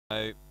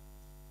So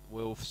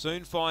we'll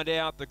soon find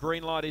out. The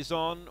green light is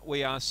on.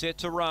 We are set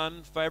to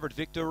run. Favourite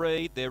Victor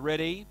Reed. They're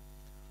ready.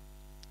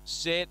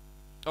 Set.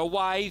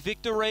 Away.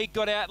 Victor Reed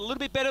got out a little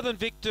bit better than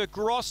Victor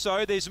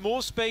Grosso. There's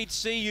more speed.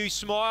 See You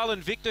Smile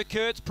and Victor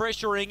Kurtz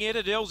pressuring it.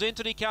 Adele's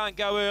Entity can't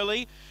go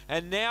early.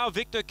 And now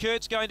Victor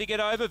Kurt's going to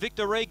get over.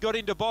 Victor Reed got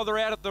into bother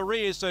out at the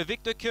rear. So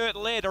Victor Kurt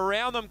led.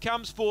 Around them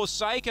comes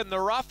Forsaken, the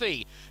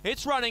roughie.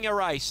 It's running a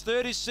race.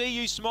 Third is See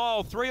You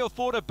Smile. 3 or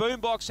 4 to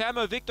Boombox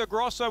Hammer. Victor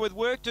Grosso with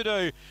work to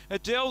do.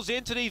 Adele's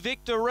Entity,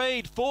 Victor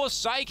Reed.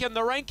 Forsaken,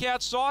 the rank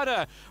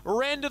outsider.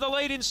 Ran to the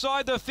lead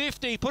inside the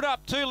 50. Put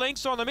up 2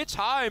 lengths on them. It's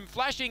home.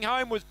 Flashing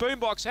home was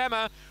Boombox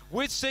Hammer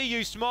with See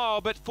You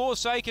Smile, but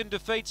Forsaken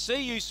defeats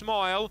See You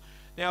Smile.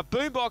 Now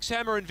Boombox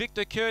Hammer and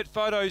Victor Kurt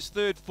photos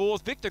third,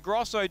 fourth. Victor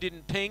Grosso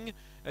didn't ping.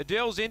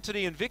 Adele's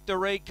Entity and Victor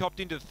Reed copped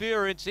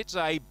interference. It's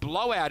a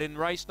blowout in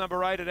race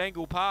number 8 at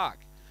Angle Park.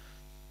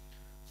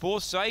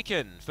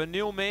 Forsaken for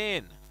Neil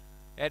Mann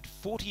at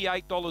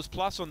 $48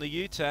 plus on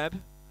the UTAB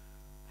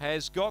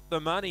has got the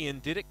money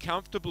and did it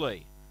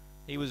comfortably.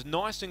 He was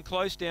nice and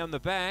close down the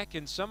back,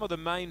 and some of the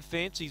main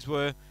fancies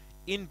were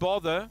in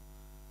bother.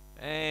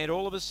 And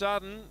all of a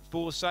sudden,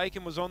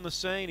 Forsaken was on the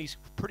scene. He's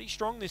pretty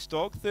strong, this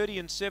dog, 30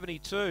 and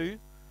 72,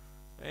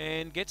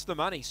 and gets the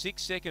money.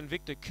 6 second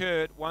Victor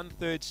Kurt,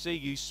 1/3 See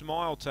You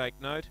Smile, take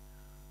note,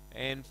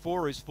 and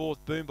 4 is 4th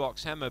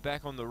Boombox Hammer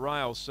back on the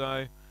rail.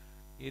 So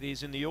it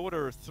is in the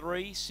order of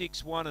 3,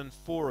 6, 1 and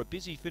 4. A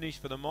busy finish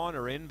for the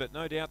minor end, but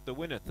no doubt the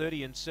winner.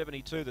 30 and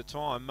 72 the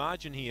time.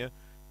 Margin here,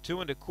 2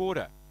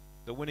 1/4,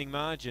 the winning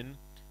margin,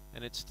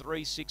 and it's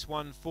 3, 6,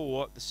 1,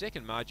 4. The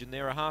second margin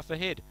there, a half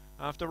ahead.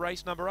 After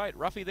race number 8.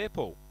 Ruffy there,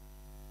 Paul.